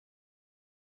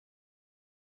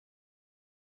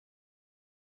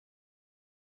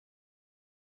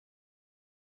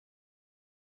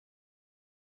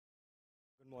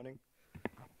Morning.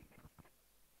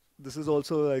 This is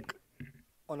also like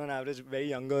on an average very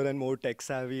younger and more tech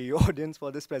savvy audience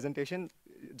for this presentation.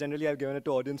 Generally, I've given it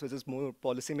to audience which is more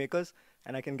policymakers,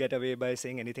 and I can get away by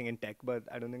saying anything in tech, but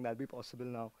I don't think that'll be possible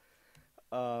now.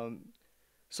 Um,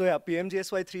 so yeah,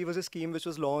 PMGSY-III was a scheme which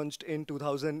was launched in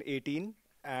 2018,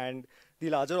 and the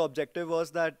larger objective was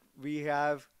that we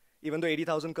have, even though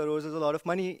 80,000 crores is a lot of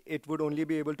money, it would only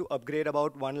be able to upgrade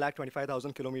about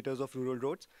 1,25,000 kilometers of rural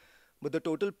roads. But the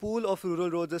total pool of rural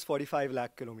roads is 45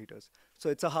 lakh kilometers. So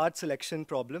it's a hard selection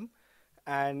problem.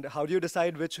 And how do you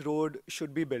decide which road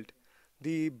should be built?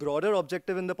 The broader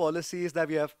objective in the policy is that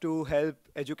we have to help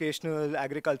educational,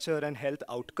 agriculture, and health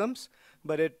outcomes,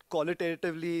 but it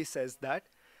qualitatively says that.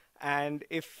 And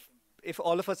if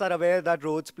all of us are aware that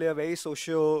roads play a very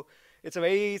it's a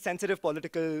very sensitive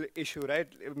political issue, right?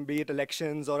 Be it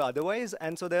elections or otherwise.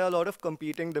 And so there are a lot of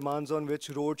competing demands on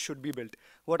which road should be built.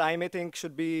 What I may think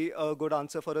should be a good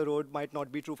answer for a road might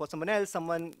not be true for someone else.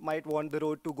 Someone might want the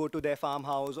road to go to their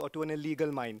farmhouse or to an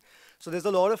illegal mine. So there's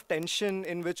a lot of tension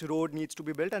in which road needs to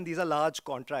be built, and these are large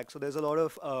contracts. So there's a lot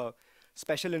of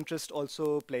special interest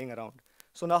also playing around.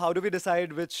 So now how do we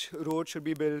decide which road should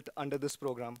be built under this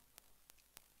program?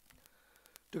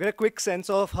 To get a quick sense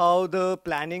of how the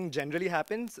planning generally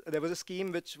happens, there was a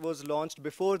scheme which was launched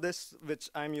before this, which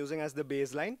I'm using as the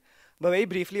baseline. But very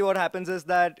briefly, what happens is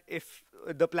that if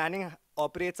the planning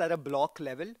operates at a block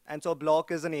level, and so a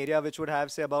block is an area which would have,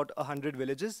 say, about 100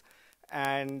 villages,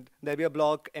 and there'll be a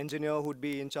block engineer who'd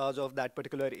be in charge of that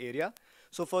particular area.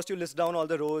 So first you list down all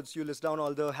the roads, you list down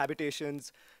all the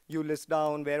habitations, you list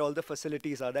down where all the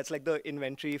facilities are. That's like the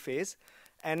inventory phase.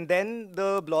 And then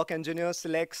the block engineer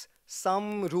selects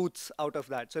some routes out of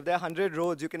that. So if there are 100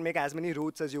 roads, you can make as many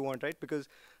routes as you want, right? Because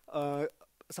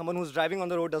someone who's driving on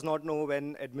the road does not know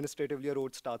when administratively a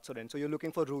road starts or ends. So you're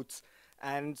looking for routes.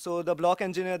 And so the block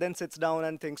engineer then sits down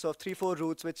and thinks of 3-4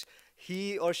 routes which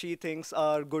he or she thinks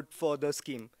are good for the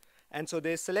scheme. And so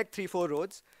they select 3-4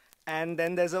 roads. And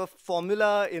then there's a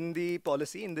formula in the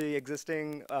policy, in the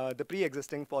existing, the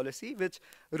pre-existing policy, which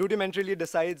rudimentarily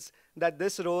decides that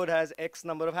this road has X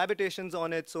number of habitations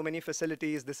on it, so many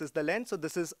facilities, this is the length, so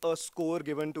this is a score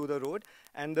given to the road,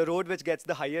 and the road which gets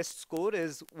the highest score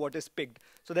is what is picked.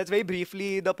 So that's very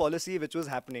briefly the policy which was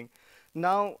happening.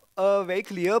 Now, a very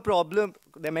clear problem,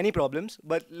 there are many problems,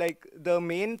 but like the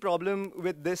main problem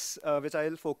with this, which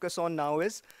I'll focus on now,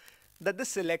 is that the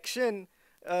selection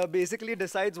basically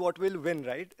decides what will win,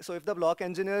 right? So if the block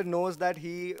engineer knows that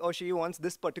he or she wants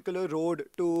this particular road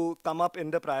to come up in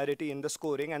the priority in the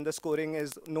scoring, and the scoring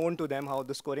is known to them how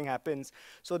the scoring happens,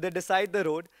 so they decide the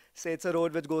road, say it's a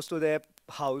road which goes to their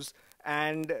house,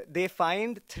 and they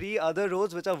find 3 other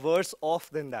roads which are worse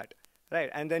off than that. Right,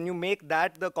 and then you make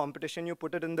that the competition, you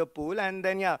put it in the pool, and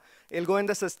then yeah, it'll go in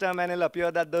the system and it'll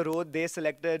appear that the road they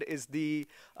selected is the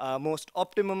most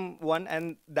optimum one,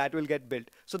 and that will get built.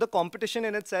 So the competition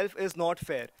in itself is not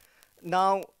fair.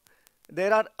 Now,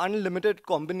 there are unlimited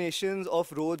combinations of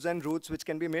roads and routes which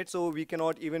can be made, so we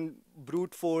cannot even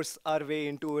brute force our way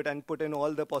into it and put in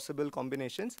all the possible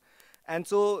combinations. And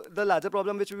so the larger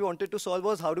problem which we wanted to solve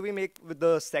was how do we make, with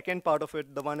the second part of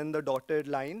it, the one in the dotted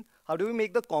line, how do we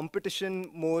make the competition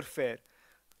more fair?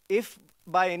 If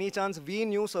by any chance we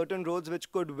knew certain roads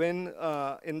which could win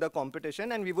in the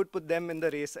competition, and we would put them in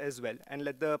the race as well and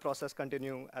let the process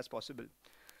continue as possible.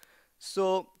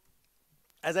 So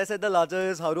as I said, the larger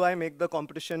is how do I make the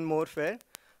competition more fair?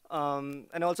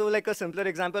 And also like a simpler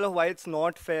example of why it's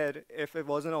not fair, if it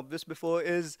wasn't obvious before,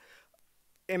 is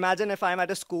imagine if I'm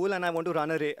at a school and I want to run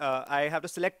a race. I have to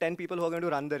select 10 people who are going to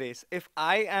run the race. If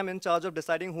I am in charge of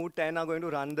deciding who 10 are going to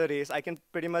run the race, I can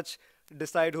pretty much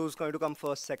decide who's going to come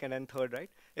first, second, and third, right?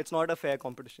 It's not a fair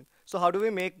competition. So how do we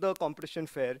make the competition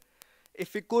fair?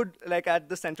 If we could, like at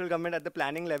the central government, at the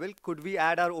planning level, could we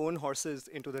add our own horses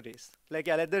into the race? Like,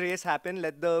 yeah, let the race happen,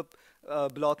 let the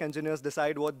block engineers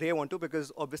decide what they want to,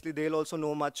 because obviously they'll also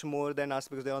know much more than us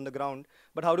because they're on the ground.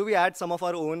 But how do we add some of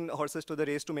our own horses to the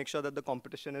race to make sure that the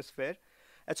competition is fair?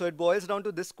 And so it boils down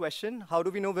to this question: how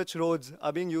do we know which roads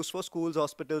are being used for schools,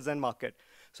 hospitals, and market?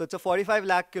 So it's a 45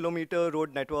 lakh kilometer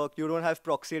road network. You don't have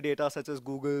proxy data such as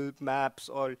Google Maps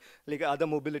or like other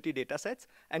mobility data sets,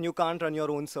 and you can't run your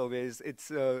own surveys.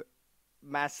 It's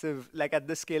massive. Like at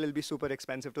this scale, it'll be super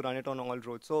expensive to run it on all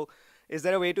roads. So is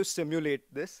there a way to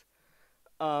simulate this?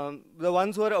 The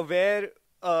ones who are aware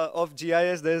of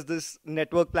GIS, there's this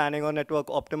network planning or network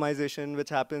optimization which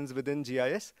happens within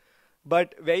GIS.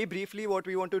 But very briefly, what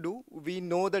we want to do, we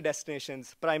know the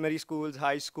destinations, primary schools,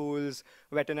 high schools,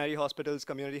 veterinary hospitals,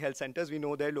 community health centers, we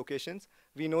know their locations.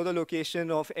 We know the location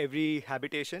of every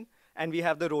habitation, and we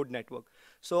have the road network.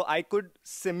 So I could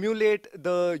simulate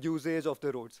the usage of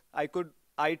the roads. I could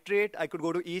iterate, I could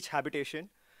go to each habitation.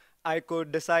 I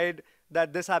could decide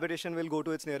that this habitation will go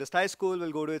to its nearest high school,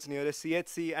 will go to its nearest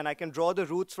CHC, and I can draw the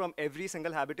routes from every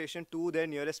single habitation to their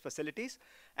nearest facilities.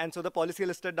 And so the policy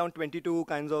listed down 22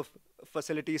 kinds of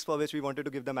facilities for which we wanted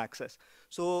to give them access.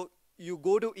 So you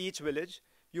go to each village,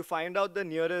 you find out the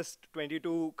nearest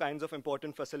 22 kinds of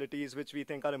important facilities which we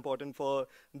think are important for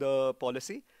the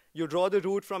policy. You draw the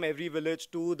route from every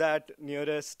village to that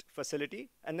nearest facility,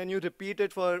 and then you repeat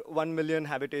it for 1 million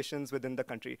habitations within the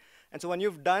country. And so when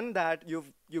you've done that,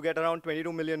 you get around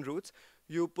 22 million routes.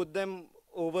 You put them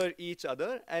over each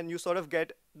other, and you sort of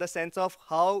get the sense of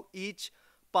how each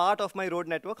part of my road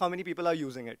network, how many people are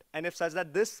using it. And if such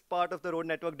that this part of the road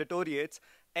network deteriorates,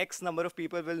 X number of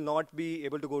people will not be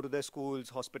able to go to their schools,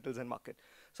 hospitals, and market.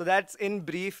 So that's in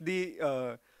brief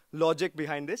the logic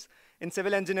behind this. In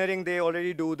civil engineering, they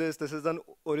already do this. This is an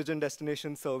origin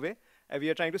destination survey. And we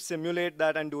are trying to simulate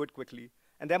that and do it quickly.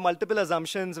 And there are multiple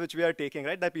assumptions which we are taking,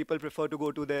 right? That people prefer to go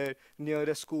to their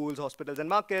nearest schools, hospitals, and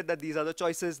market, that these are the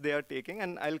choices they are taking.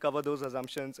 And I'll cover those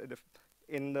assumptions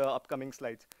in the upcoming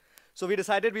slides. So we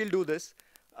decided we'll do this.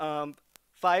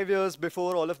 5 years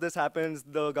before all of this happens,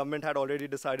 the government had already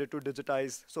decided to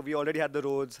digitize. So we already had the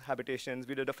roads, habitations.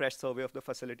 We did a fresh survey of the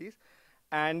facilities.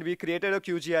 And we created a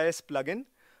QGIS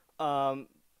plugin,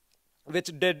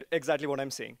 which did exactly what I'm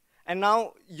saying. And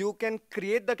now you can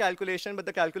create the calculation, but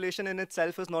the calculation in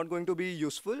itself is not going to be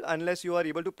useful unless you are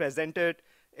able to present it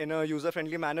in a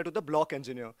user-friendly manner to the block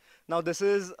engineer. Now, this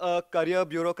is a career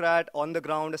bureaucrat on the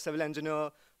ground, a civil engineer,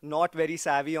 not very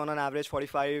savvy, on an average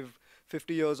 45,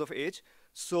 50 years of age.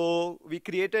 So we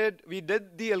did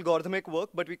the algorithmic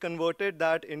work, but we converted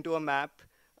that into a map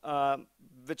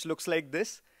which looks like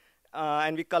this.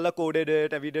 And we color coded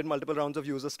it, and we did multiple rounds of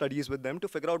user studies with them to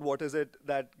figure out what is it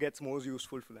that gets most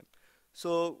useful for them.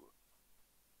 So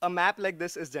a map like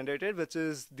this is generated, which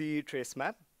is the trace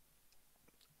map.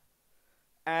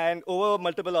 And over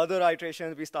multiple other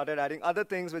iterations, we started adding other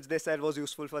things which they said was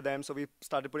useful for them. So we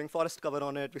started putting forest cover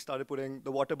on it. We started putting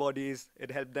the water bodies.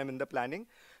 It helped them in the planning.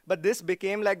 But this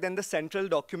became like then the central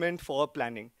document for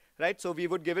planning, right? So we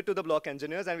would give it to the block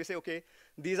engineers, and we say, OK,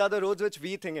 these are the roads which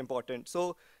we think important.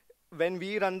 So when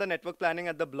we run the network planning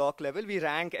at the block level, we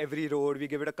rank every road. We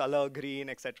give it a color, green,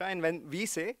 etc. And when we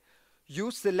say,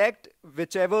 you select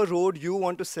whichever road you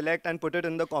want to select and put it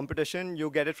in the competition. You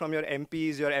get it from your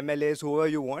MPs, your MLAs, whoever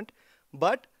you want.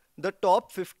 But the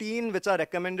top 15 which are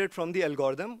recommended from the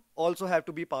algorithm also have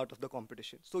to be part of the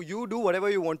competition. So you do whatever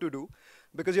you want to do,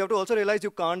 because you have to also realize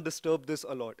you can't disturb this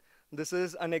a lot. This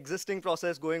is an existing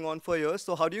process going on for years.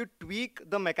 So how do you tweak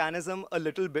the mechanism a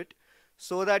little bit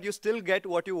so that you still get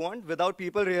what you want without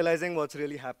people realizing what's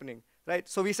really happening, right?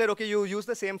 So we said, OK, you use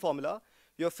the same formula.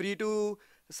 You're free to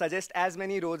suggest as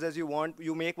many roads as you want.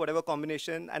 You make whatever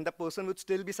combination, and the person would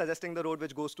still be suggesting the road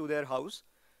which goes to their house.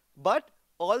 But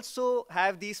also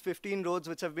have these 15 roads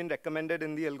which have been recommended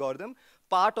in the algorithm,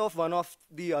 part of one of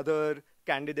the other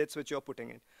candidates which you're putting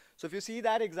in. So if you see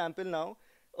that example now,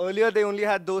 earlier they only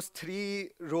had those 3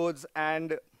 roads,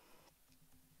 and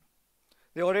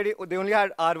they only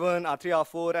had R1, R3,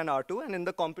 R4, and R2, and in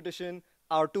the competition,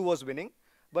 R2 was winning.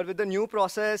 But with the new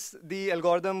process, the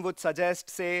algorithm would suggest,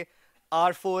 say,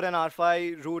 R4 and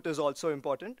R5 route is also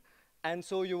important. And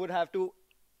so you would have to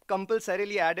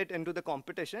compulsorily add it into the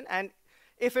competition. And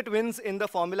if it wins in the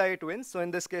formula, it wins. So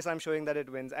in this case, I'm showing that it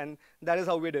wins. And that is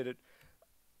how we did it.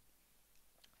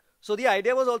 So the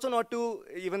idea was also not to,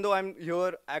 even though I'm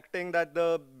here acting that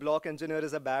the block engineer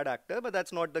is a bad actor, but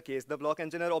that's not the case. The block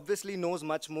engineer obviously knows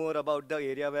much more about the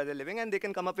area where they're living, and they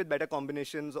can come up with better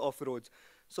combinations of roads.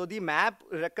 So the map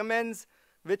recommends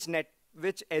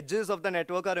which edges of the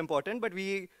network are important, but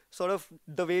we sort of,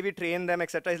 the way we train them,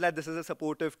 etc., is like this is a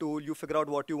supportive tool. You figure out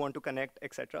what you want to connect,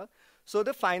 etc. So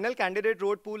the final candidate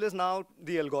road pool is now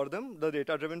the algorithm, the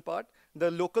data-driven part, the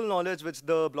local knowledge which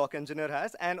the block engineer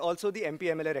has, and also the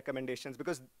MP-MLA recommendations,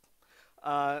 because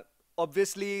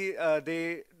obviously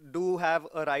they do have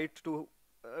a right to,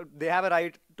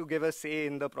 give a say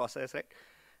in the process, right?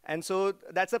 And so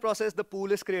that's the process. The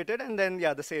pool is created, and then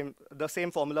yeah, the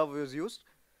same formula was used.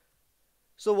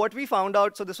 So what we found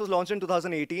out, so this was launched in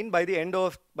 2018. By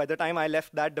the time I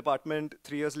left that department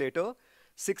 3 years later,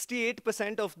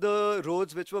 68% of the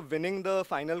roads which were winning the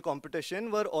final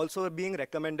competition were also being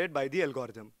recommended by the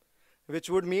algorithm, which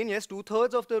would mean, yes,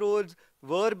 2/3 of the roads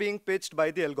were being pitched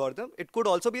by the algorithm. It could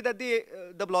also be that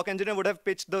the block engineer would have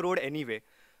pitched the road anyway.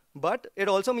 But it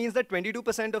also means that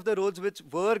 22% of the roads which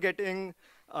were getting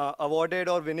awarded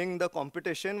or winning the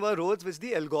competition were roads which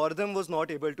the algorithm was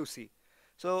not able to see.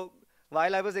 So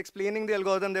while I was explaining the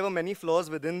algorithm, there were many flaws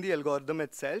within the algorithm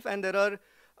itself, and there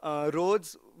are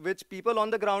roads which people on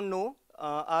the ground know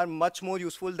are much more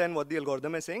useful than what the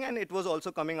algorithm is saying, and it was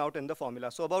also coming out in the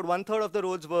formula. So about 1/3 of the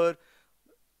roads were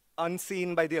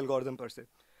unseen by the algorithm per se.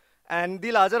 And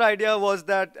the larger idea was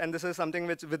that, and this is something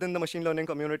which within the machine learning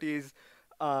communities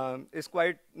is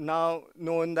quite now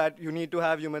known, that you need to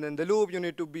have human in the loop, you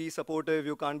need to be supportive,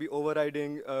 you can't be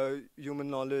overriding human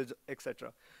knowledge,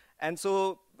 etc. And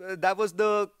so that was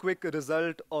the quick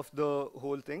result of the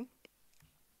whole thing.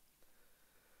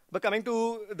 But coming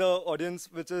to the audience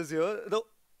which is here,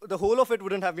 the whole of it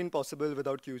wouldn't have been possible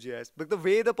without QGIS. But the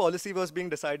way the policy was being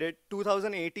decided,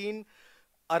 2018,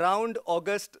 around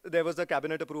August, there was a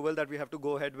cabinet approval that we have to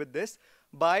go ahead with this.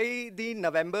 By the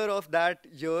November of that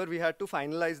year, we had to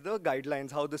finalize the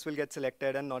guidelines, how this will get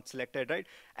selected and not selected, right?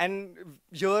 And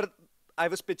here, I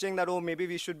was pitching that, oh, maybe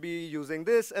we should be using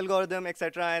this algorithm,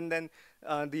 etc. And then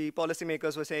the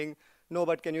policymakers were saying, no,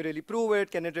 but can you really prove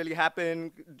it? Can it really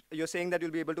happen? You're saying that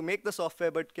you'll be able to make the software,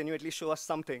 but can you at least show us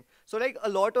something? So like a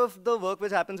lot of the work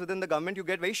which happens within the government, you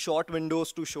get very short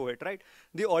windows to show it, right?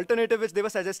 The alternative which they were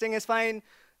suggesting is fine,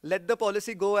 let the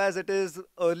policy go as it is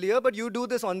earlier, but you do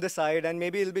this on the side, and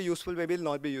maybe it'll be useful, maybe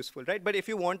it'll not be useful, right? But if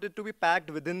you want it to be packed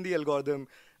within the algorithm,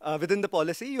 within the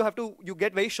policy, you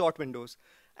get very short windows.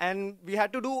 And we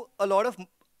had to do a lot of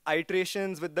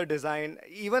iterations with the design,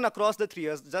 even across the 3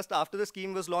 years. Just after the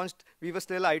scheme was launched, we were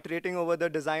still iterating over the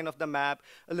design of the map,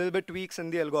 a little bit tweaks in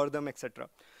the algorithm, etc.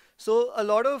 So a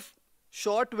lot of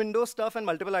short window stuff and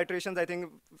multiple iterations, I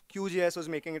think QGIS was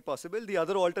making it possible. The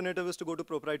other alternative is to go to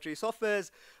proprietary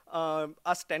softwares,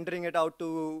 us tendering it out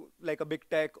to like a big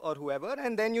tech or whoever,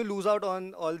 and then you lose out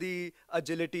on all the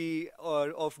agility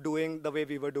of doing the way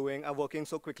we were doing, working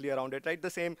so quickly around it, right?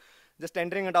 The same, just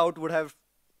tendering it out would have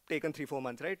taken 3-4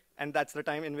 months, right? And that's the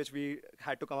time in which we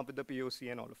had to come up with the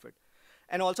POC and all of it.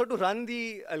 And also to run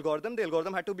the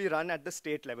algorithm had to be run at the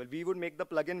state level. We would make the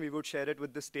plugin, we would share it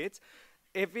with the states.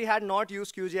 If we had not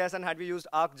used QGIS and had we used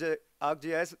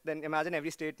ArcGIS, then imagine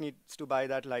every state needs to buy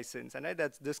that license. And right,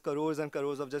 that's just crores and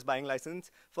crores of just buying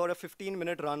license for a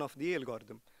 15-minute run of the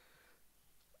algorithm.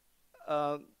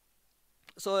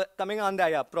 So coming on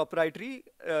the proprietary,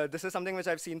 this is something which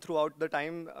I've seen throughout the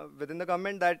time within the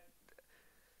government, that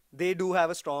they do have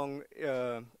a strong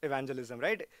evangelism,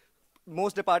 right?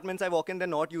 Most departments I walk in, they're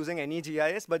not using any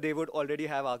GIS, but they would already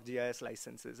have ArcGIS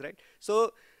licenses, right?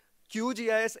 So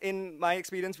QGIS, in my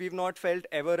experience, we've not felt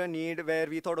ever a need where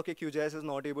we thought, okay, QGIS is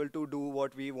not able to do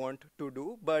what we want to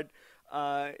do, but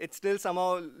it still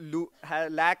somehow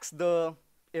lacks the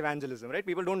evangelism, right?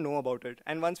 People don't know about it.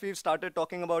 And once we've started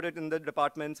talking about it in the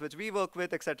departments which we work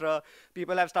with, etc.,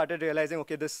 people have started realizing,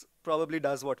 okay, this probably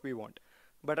does what we want.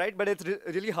 But it's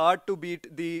really hard to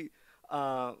beat the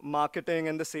marketing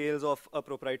and the sales of a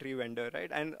proprietary vendor,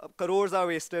 right? And crores are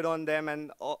wasted on them,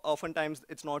 and oftentimes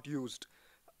it's not used.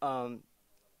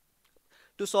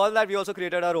 To solve that, we also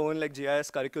created our own like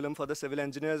GIS curriculum for the civil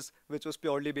engineers, which was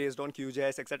purely based on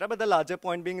QGIS, etc. But the larger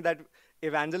point being that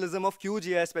evangelism of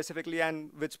QGIS specifically,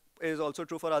 and which is also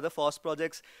true for other FOSS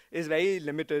projects, is very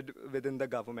limited within the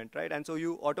government, right? And so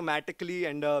you automatically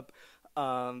end up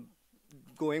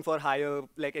going for higher,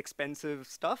 like expensive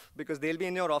stuff, because they'll be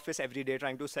in your office every day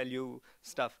trying to sell you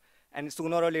stuff. And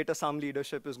sooner or later, some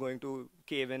leadership is going to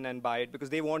cave in and buy it because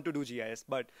they want to do GIS,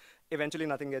 but eventually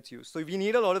nothing gets used. So we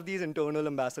need a lot of these internal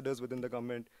ambassadors within the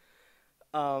government.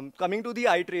 Coming to the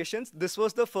iterations, this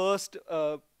was the first,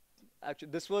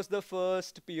 this was the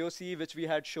first POC which we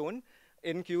had shown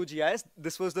in QGIS.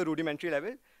 This was the rudimentary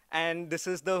level. And this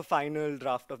is the final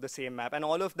draft of the same map. And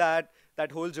all of that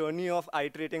whole journey of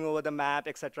iterating over the map,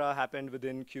 etc., happened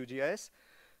within QGIS.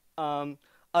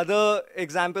 Other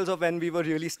examples of when we were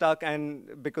really stuck,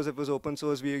 and because it was open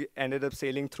source, we ended up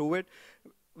sailing through it.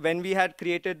 When we had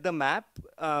created the map,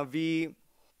 sorry,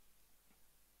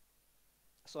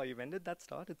 when did that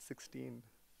start? It's 16.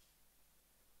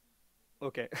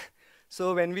 Okay.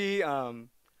 So when we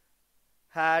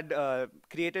had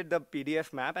created the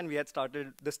PDF map, and we had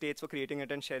started, the states were creating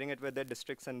it and sharing it with their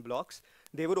districts and blocks.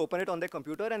 They would open it on their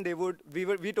computer, and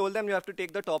we told them you have to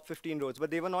take the top 15 roads,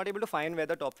 but they were not able to find where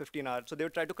the top 15 are. So they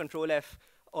would try to Control F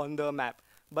on the map.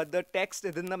 But the text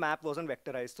within the map wasn't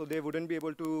vectorized, so they wouldn't be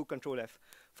able to Control F.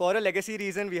 For a legacy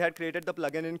reason, we had created the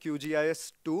plugin in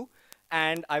QGIS-II,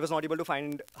 and I was not able to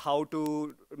find how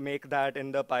to make that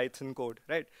in the Python code,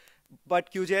 right?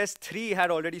 But QGIS-III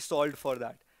had already solved for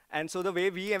that. And so the way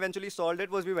we eventually solved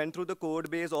it was we went through the code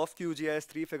base of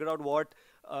QGIS-III, figured out what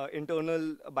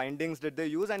internal bindings did they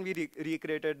use, and we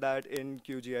recreated that in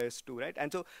QGIS-II, right?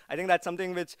 And so I think that's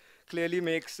something which clearly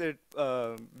makes it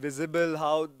visible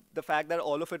how the fact that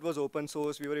all of it was open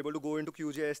source, we were able to go into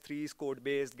QGIS-III's code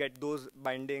base, get those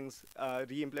bindings,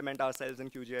 re-implement ourselves in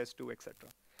QGIS-II, etc.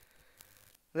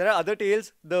 There are other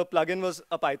tales. The plugin was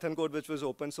a Python code which was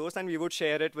open source, and we would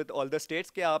share it with all the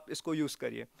states कि आप इसको use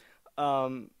करिए.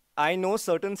 I know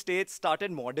certain states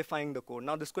started modifying the code.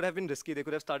 Now, this could have been risky. They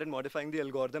could have started modifying the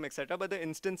algorithm, etc. But the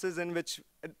instances in which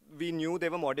we knew they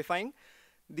were modifying,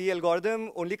 the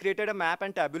algorithm only created a map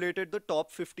and tabulated the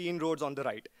top 15 roads on the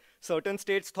right. Certain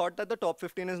states thought that the top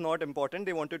 15 is not important.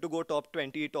 They wanted to go top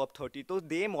 20, top 30. So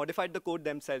they modified the code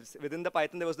themselves. Within the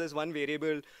Python, there was this one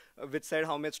variable which said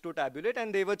how much to tabulate,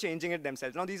 and they were changing it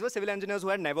themselves. Now, these were civil engineers who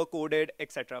had never coded,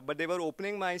 etc. But they were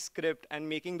opening my script and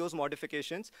making those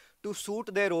modifications to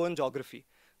suit their own geography.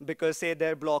 Because say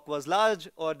their block was large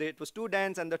or it was too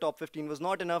dense and the top 15 was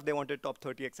not enough, they wanted top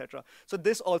 30, etc. So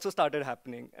this also started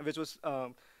happening, which was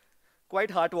quite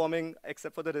heartwarming,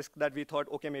 except for the risk that we thought,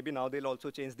 okay, maybe now they'll also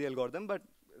change the algorithm, but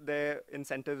their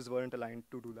incentives weren't aligned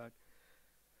to do that.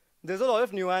 There's a lot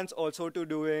of nuance also to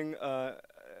doing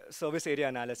service area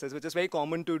analysis, which is very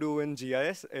common to do in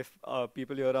GIS. If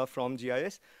people here are from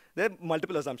GIS, there are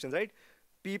multiple assumptions, right?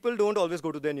 People don't always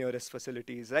go to their nearest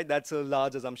facilities, right? That's a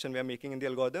large assumption we are making in the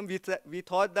algorithm. We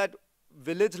thought that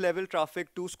village level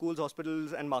traffic to schools,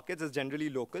 hospitals, and markets is generally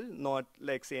local, not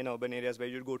like say in urban areas where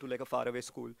you'd go to like a faraway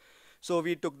school. So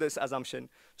we took this assumption.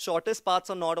 Shortest paths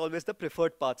are not always the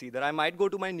preferred paths either. I might go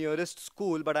to my nearest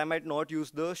school, but I might not use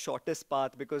the shortest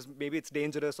path because maybe it's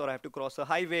dangerous or I have to cross a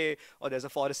highway or there's a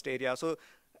forest area. So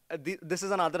this is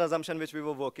another assumption which we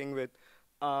were working with.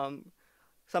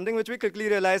 Something which we quickly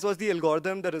realized was the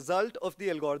algorithm, the result of the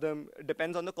algorithm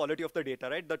depends on the quality of the data,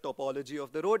 right? The topology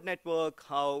of the road network,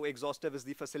 how exhaustive is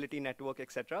the facility network,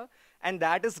 etc. And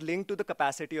that is linked to the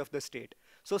capacity of the state.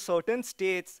 So certain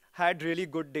states had really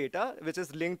good data, which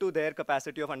is linked to their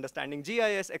capacity of understanding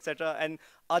GIS, etc. And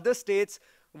other states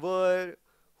who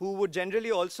would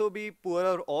generally also be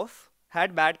poorer off,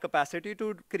 had bad capacity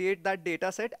to create that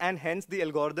data set, and hence the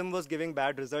algorithm was giving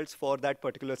bad results for that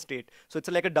particular state. So it's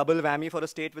like a double whammy for a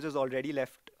state which is already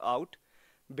left out.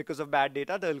 Because of bad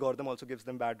data, the algorithm also gives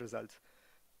them bad results.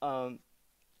 The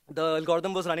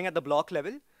algorithm was running at the block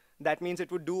level. That means it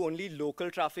would do only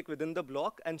local traffic within the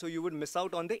block, and so you would miss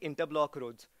out on the interblock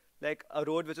roads. Like a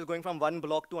road which is going from one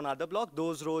block to another block,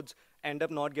 those roads end up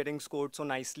not getting scored so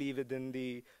nicely within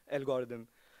the algorithm.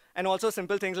 And also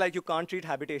simple things like you can't treat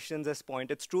habitations as point.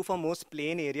 It's true for most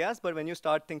plain areas, but when you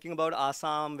start thinking about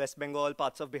Assam, West Bengal,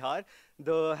 parts of Bihar,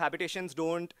 the habitations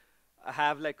don't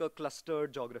have like a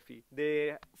clustered geography.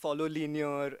 They follow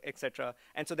linear, etc.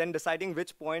 And so then deciding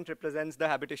which point represents the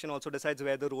habitation also decides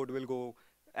where the road will go.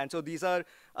 And so these are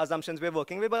assumptions we're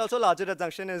working with, but also larger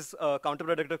assumption is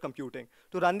counterproductive computing.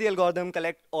 To run the algorithm,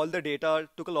 collect all the data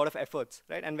took a lot of efforts,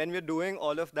 right? And when we're doing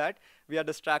all of that, we are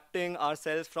distracting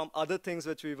ourselves from other things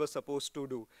which we were supposed to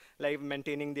do, like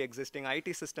maintaining the existing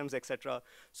IT systems, etc.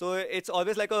 So it's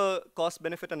always like a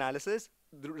cost-benefit analysis.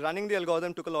 Running the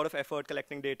algorithm took a lot of effort,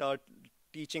 collecting data,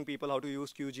 teaching people how to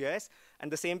use QGIS, and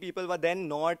the same people were then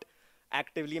not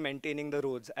actively maintaining the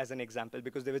roads, as an example,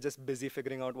 because they were just busy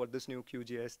figuring out what this new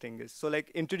QGIS thing is. So like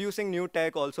introducing new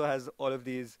tech also has all of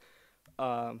these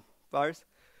parts.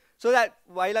 So that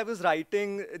while I was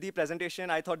writing the presentation,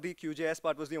 I thought the QGIS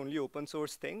part was the only open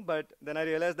source thing, but then I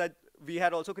realized that we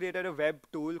had also created a web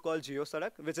tool called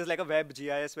GeoSarak, which is like a web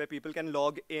GIS where people can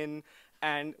log in,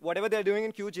 and whatever they're doing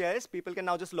in QGIS, people can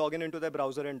now just log in into their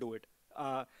browser and do it.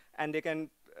 And they can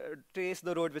trace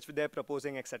the road which they're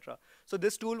proposing, etc. So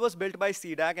this tool was built by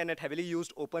CDAC, and it heavily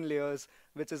used OpenLayers,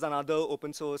 which is another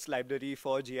open source library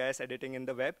for GIS editing in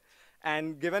the web.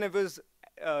 And given it was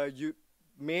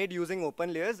made using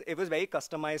OpenLayers, it was very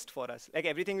customized for us. Like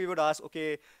everything we would ask,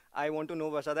 okay, I want to know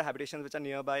what are the habitations which are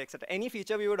nearby, etc. Any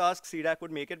feature we would ask, CDAC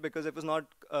would make it, because it was not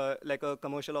like a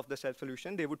commercial off-the-shelf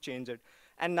solution. They would change it.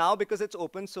 And now because it's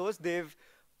open source, they've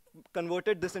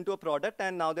converted this into a product,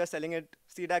 and now they're selling it.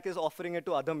 CDAC is offering it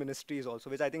to other ministries also,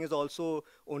 which I think is also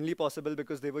only possible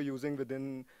because they were using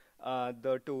within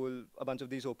the tool a bunch of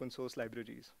these open source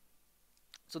libraries.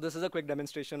 So this is a quick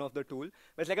demonstration of the tool.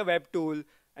 It's like a web tool,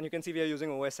 and you can see we are using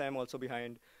OSM also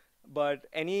behind. But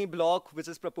any block which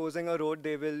is proposing a road,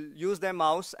 they will use their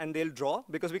mouse and they'll draw,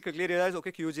 because we quickly realized,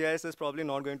 okay, QGIS is probably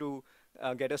not going to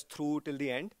get us through till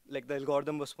the end. Like the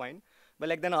algorithm was fine. But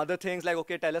like then other things like,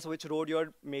 okay, tell us which road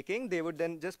you're making, they would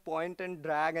then just point and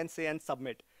drag and say and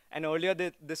submit. And earlier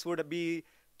this would be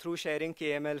through sharing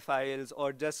KML files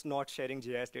or just not sharing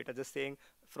GIS data, just saying,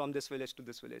 from this village to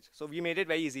this village. So we made it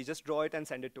very easy. Just draw it and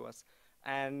send it to us.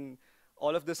 And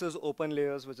all of this is open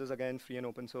layers, which is, again, free and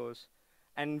open source.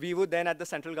 And we would then, at the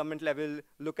central government level,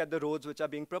 look at the roads which are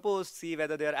being proposed, see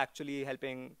whether they're actually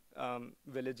helping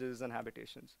villages and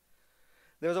habitations.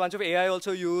 There was a bunch of AI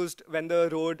also used when the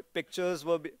road pictures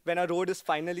were, when a road is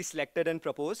finally selected and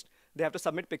proposed, they have to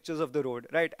submit pictures of the road,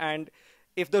 right? And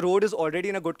if the road is already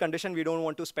in a good condition, we don't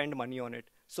want to spend money on it.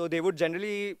 So they would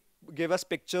generally give us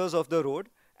pictures of the road,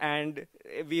 and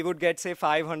we would get, say,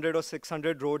 500 or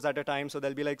 600 roads at a time. So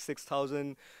there'll be like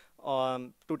 6,000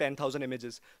 to 10,000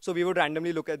 images. So we would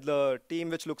randomly look at, the team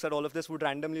which looks at all of this would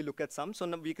randomly look at some. So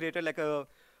we created like a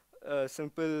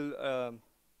simple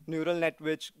neural net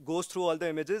which goes through all the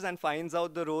images and finds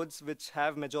out the roads which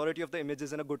have majority of the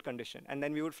images in a good condition. And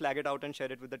then we would flag it out and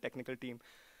share it with the technical team.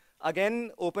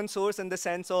 Again, open source in the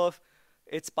sense of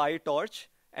it's PyTorch,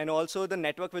 and also the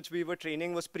network which we were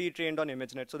training was pre-trained on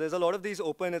ImageNet. So there's a lot of these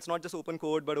open, it's not just open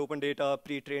code, but open data,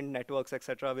 pre-trained networks,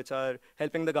 etc., which are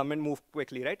helping the government move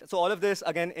quickly, right? So all of this,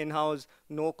 again, in-house,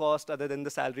 no cost other than the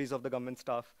salaries of the government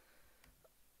staff.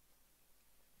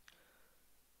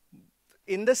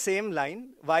 In the same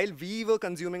line, while we were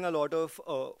consuming a lot of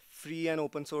free and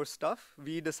open source stuff,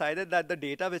 we decided that the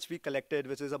data which we collected,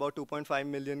 which is about 2.5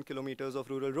 million kilometers of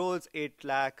rural roads, 8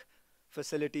 lakh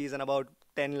facilities, and about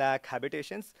 10 lakh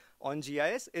habitations on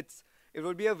GIS, it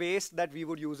would be a waste that we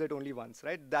would use it only once,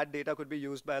 right? That data could be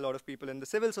used by a lot of people in the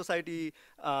civil society,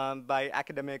 by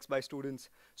academics, by students.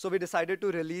 So we decided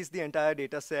to release the entire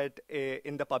data set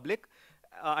in the public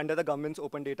under the government's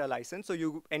open data license.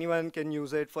 So anyone can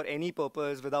use it for any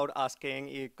purpose without asking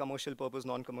a commercial purpose,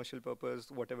 non-commercial purpose,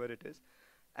 whatever it is.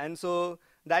 And so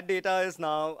that data is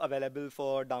now available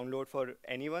for download for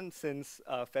anyone since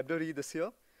February this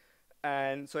year.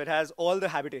 And so it has all the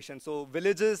habitations. So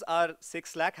villages are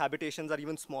 6 lakh, habitations are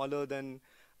even smaller than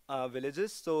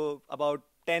villages. So about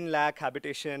 10 lakh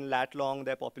habitation, lat long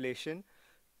their population,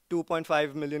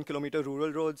 2.5 million kilometer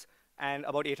rural roads, and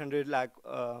about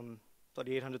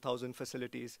 800,000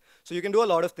 facilities. So you can do a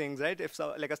lot of things, right? If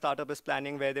like a startup is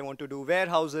planning where they want to do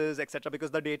warehouses, etc.,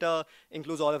 because the data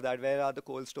includes all of that. Where are the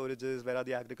cold storages? Where are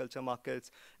the agriculture markets?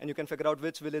 And you can figure out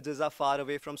which villages are far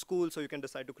away from school, so you can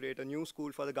decide to create a new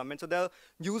school for the government. So the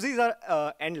uses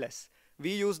are endless.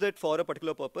 We used it for a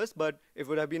particular purpose, but it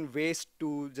would have been waste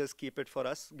to just keep it for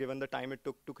us, given the time it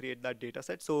took to create that data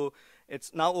set. So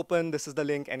it's now open. This is the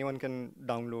link. Anyone can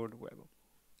download, whoever.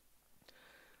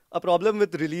 A problem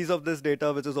with release of this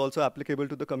data, which is also applicable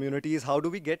to the community, is how do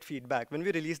we get feedback? When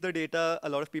we release the data, a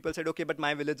lot of people said, okay, but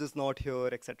my village is not here,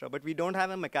 etc. But we don't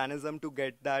have a mechanism to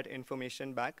get that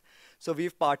information back. So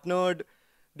we've partnered,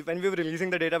 when we were releasing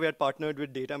the data, we had partnered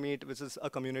with DataMeet, which is a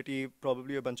community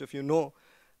probably a bunch of you know.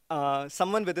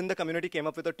 Someone within the community came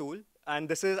up with a tool, and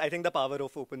this is, I think, the power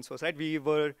of open source, right? We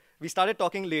started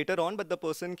talking later on, but the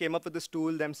person came up with this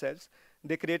tool themselves.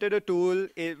 They created a tool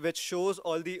which shows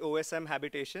all the OSM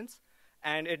habitations,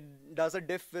 and it does a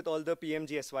diff with all the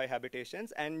PMGSY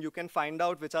habitations, and you can find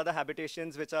out which are the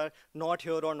habitations which are not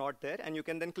here or not there, and you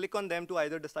can then click on them to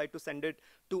either decide to send it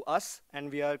to us, and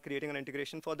we are creating an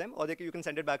integration for them, or you can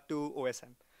send it back to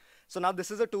OSM. So now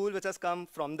this is a tool which has come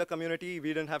from the community. We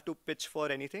didn't have to pitch for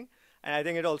anything. And I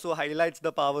think it also highlights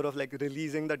the power of like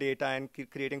releasing the data and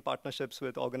creating partnerships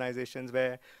with organizations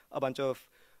where a bunch of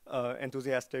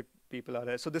enthusiastic people are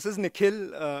there. So this is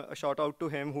Nikhil, a shout out to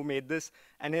him, who made this,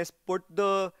 and has put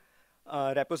the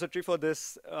repository for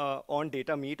this on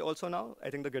DataMeet also now. I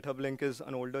think the GitHub link is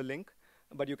an older link,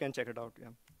 but you can check it out.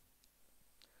 Yeah.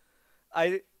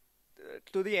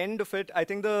 To the end of it, I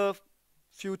think the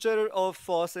future of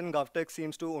FOSS in GovTech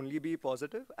seems to only be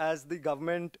positive as the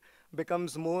government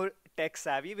becomes more tech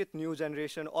savvy with new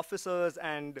generation officers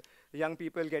and young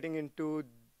people getting into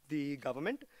the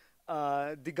government.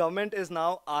 The government is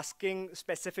now asking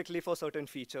specifically for certain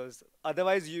features.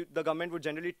 Otherwise, the government would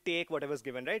generally take whatever's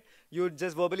given, right? You would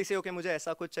just verbally say, okay, mujhe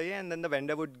aisa kuch chahiye, and then the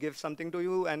vendor would give something to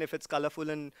you, and if it's colorful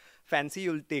and fancy,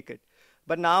 you'll take it.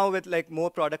 But now with like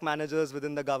more product managers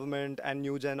within the government and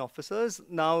new gen officers,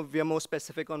 now we are more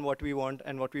specific on what we want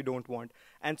and what we don't want.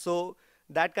 And so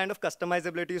that kind of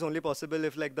customizability is only possible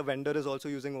if like the vendor is also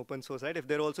using open source, right? If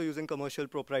they're also using commercial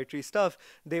proprietary stuff,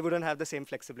 they wouldn't have the same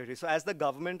flexibility. So as the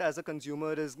government, as a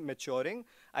consumer is maturing,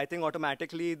 I think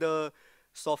automatically the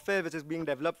software which is being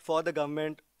developed for the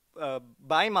government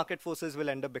by market forces will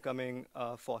end up becoming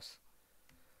FOSS.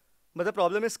 But the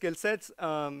problem is skill sets.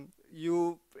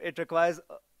 It requires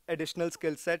additional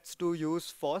skill sets to use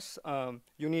FOSS.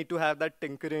 You need to have that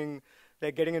tinkering,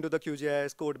 like getting into the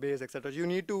QGIS, code base, etc. You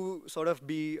need to sort of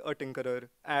be a tinkerer.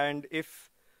 And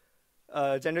if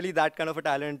generally that kind of a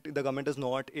talent the government is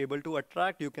not able to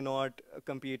attract, you cannot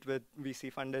compete with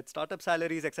VC-funded startup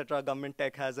salaries, etc. Government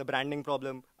tech has a branding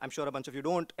problem. I'm sure a bunch of you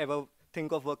don't ever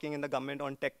think of working in the government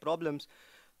on tech problems.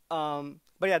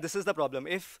 But yeah, this is the problem.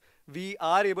 If we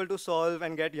are able to solve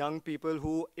and get young people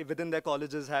who within their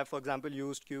colleges have, for example,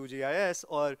 used QGIS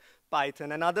or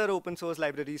Python and other open source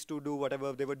libraries to do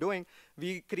whatever they were doing,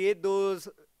 we create those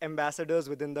ambassadors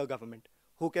within the government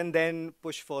who can then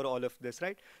push for all of this,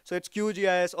 right? So it's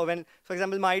QGIS, or when, for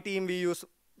example, my team, we use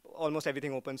almost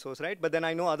everything open source, right? But then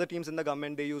I know other teams in the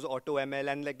government, they use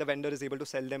AutoML, and like the vendor is able to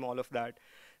sell them all of that.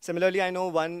 Similarly, I know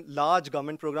one large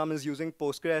government program is using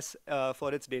Postgres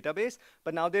for its database,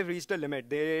 but now they've reached a limit.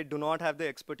 They do not have the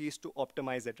expertise to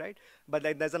optimize it, right? But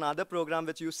like there's another program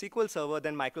which uses SQL Server,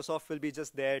 then Microsoft will be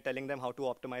just there telling them how to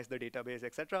optimize the database,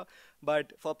 etc.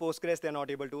 But for Postgres, they're not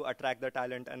able to attract the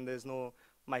talent, and there's no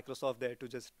Microsoft there to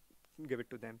just give it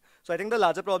to them. So I think the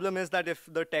larger problem is that if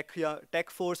the tech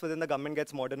force within the government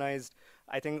gets modernized,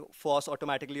 I think FOSS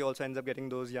automatically also ends up getting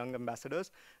those young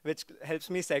ambassadors, which helps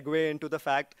me segue into the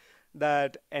fact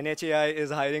that NHAI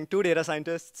is hiring 2 data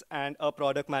scientists and a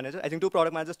product manager. I think 2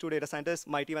 product managers, 2 data scientists.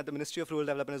 My team at the Ministry of Rural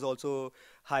Development is also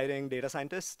hiring data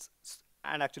scientists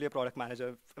and actually a product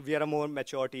manager. We are a more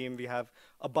mature team. We have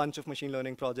a bunch of machine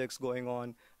learning projects going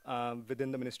on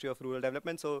within the Ministry of Rural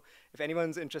Development. So if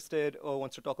anyone's interested or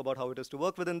wants to talk about how it is to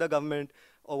work within the government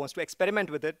or wants to experiment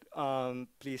with it,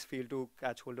 please feel to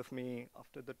catch hold of me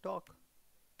after the talk.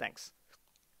 Thanks.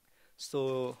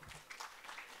 So,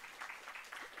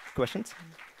 questions?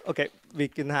 Okay, we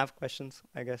can have questions,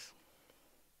 I guess.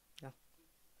 Yeah.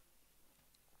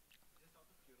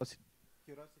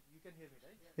 Curiosity, you can hear me,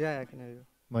 right? Yeah, I can hear you.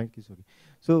 Mic is okay.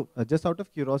 So just out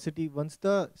of curiosity, once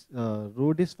the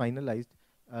road is finalized,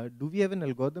 do we have an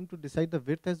algorithm to decide the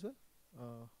width as well?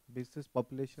 Basis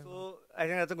population? So I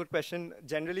think that's a good question.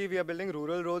 Generally, we are building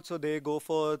rural roads, so they go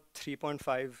for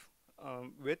 3.5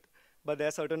 width. But there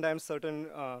are certain times, certain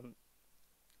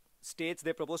states,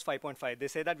 they propose 5.5. They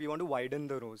say that we want to widen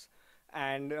the roads.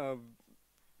 And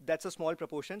that's a small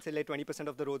proportion. Say like 20%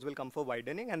 of the roads will come for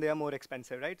widening, and they are more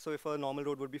expensive, right? So if a normal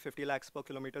road would be 50 lakhs per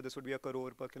kilometer, this would be 1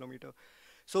 crore per kilometer.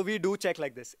 So we do check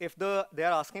like this. If they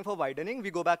are asking for widening,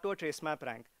 we go back to a trace map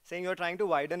rank, saying you're trying to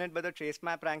widen it, but the trace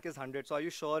map rank is 100. So are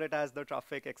you sure it has the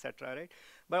traffic, etc., right?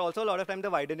 But also a lot of time the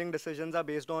widening decisions are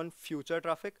based on future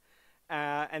traffic.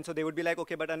 And so they would be like,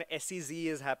 okay, but an SEZ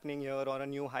is happening here, or a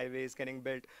new highway is getting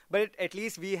built. But at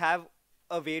least we have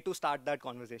a way to start that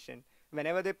conversation.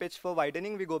 Whenever they pitch for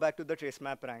widening, we go back to the trace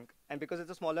map rank. And because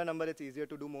it's a smaller number, it's easier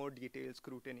to do more detailed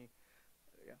scrutiny.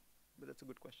 Yeah, but that's a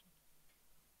good question.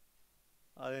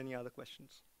 Are there any other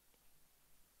questions?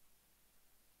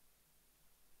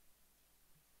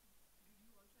 Did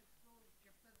you also explore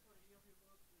Kepler for any of your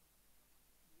work?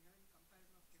 Do you have any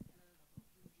comparison of Kepler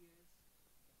or QGIS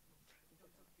in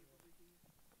terms of capability?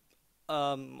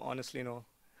 Honestly, no.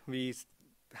 We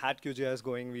had QGIS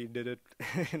going. We did it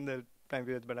in the time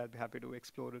periods, but I'd be happy to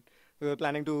explore it. We were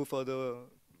planning to further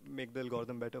make the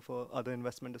algorithm better for other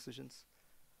investment decisions.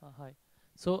 Hi.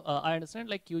 So I understand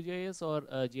like QGIS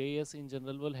or GIS in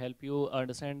general will help you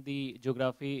understand the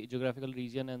geographical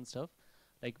region and stuff,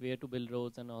 like where to build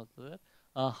roads and all that.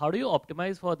 How do you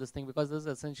optimize for this thing? Because this is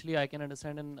essentially, I can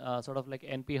understand in sort of like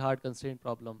NP hard constraint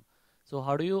problem. So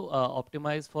how do you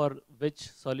optimize for which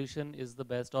solution is the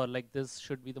best, or like this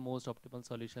should be the most optimal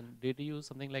solution? Did you use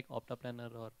something like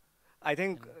OptaPlanner or? I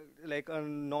think like a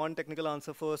non-technical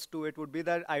answer first to it would be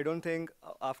that I don't think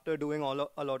after doing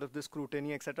a lot of this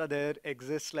scrutiny, etc., there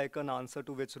exists like an answer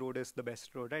to which road is the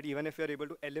best road, right? Even if you're able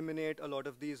to eliminate a lot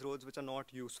of these roads which are not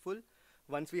useful,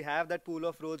 once we have that pool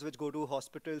of roads which go to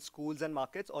hospitals, schools, and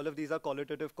markets, all of these are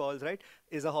qualitative calls, right?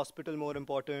 Is a hospital more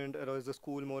important, or is a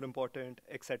school more important,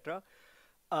 etc.?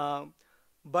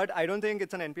 But I don't think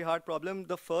it's an NP-hard problem.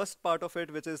 The first part of it,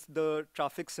 which is the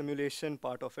traffic simulation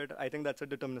part of it, I think that's a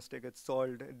deterministic. It's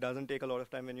solved. It doesn't take a lot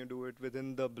of time when you do it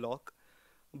within the block.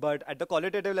 But at the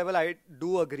qualitative level, I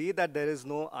do agree that there is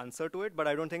no answer to it, but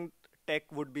I don't think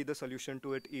tech would be the solution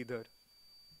to it either.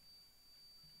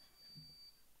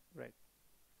 Right.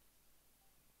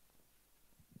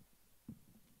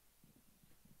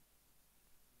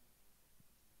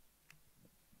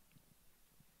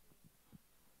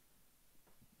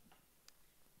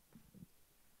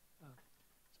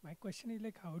 My question is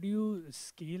like, how do you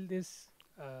scale this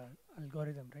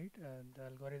algorithm, right? The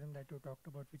algorithm that you talked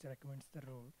about, which recommends the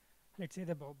road. Let's say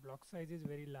the block size is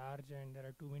very large and there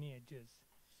are too many edges.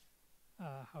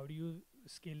 How do you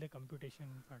scale the computation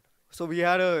part of it? So we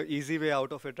had an easy way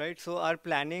out of it, right? So our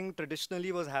planning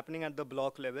traditionally was happening at the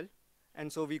block level.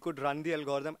 And so we could run the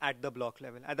algorithm at the block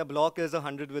level. At the block is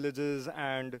 100 villages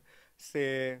and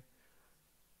say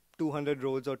 200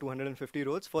 roads or 250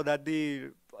 roads. For that,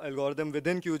 the algorithm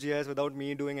within QGIS, without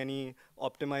me doing any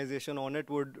optimization on it,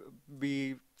 would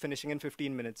be finishing in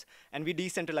 15 minutes. And we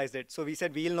decentralized it. So we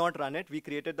said we'll not run it. We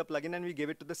created the plugin and we gave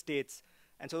it to the states.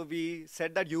 And so we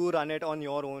said that you run it on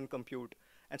your own compute.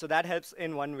 And so that helps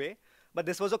in one way. But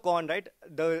this was a con, right?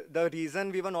 The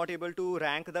reason we were not able to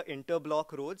rank the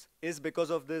inter-block roads is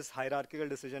because of this hierarchical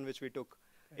decision which we took.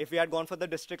 Right. If we had gone for the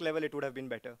district level, it would have been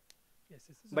better. Yes,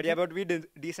 yes. But yeah, but we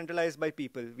decentralized by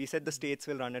people. We said the states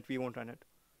will run it, we won't run it.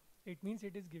 It means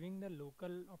it is giving the local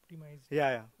optimized.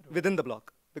 Yeah, road. within the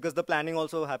block. Because the planning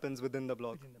also happens within the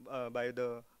block, Within the by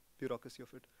the bureaucracy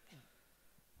of it.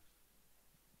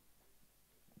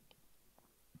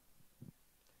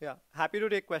 Yeah, happy to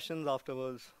take questions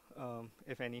afterwards,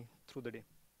 if any, through the day.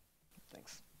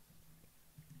 Thanks.